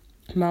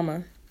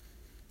Mama,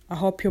 I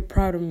hope you're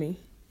proud of me.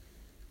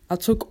 I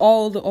took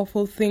all the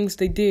awful things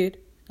they did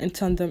and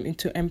turned them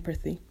into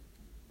empathy.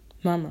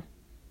 Mama,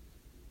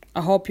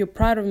 I hope you're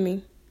proud of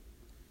me.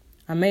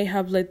 I may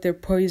have let their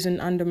poison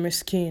under my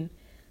skin,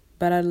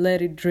 but I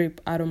let it drip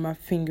out of my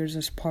fingers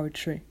as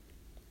poetry.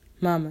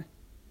 Mama,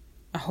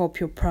 I hope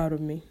you're proud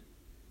of me.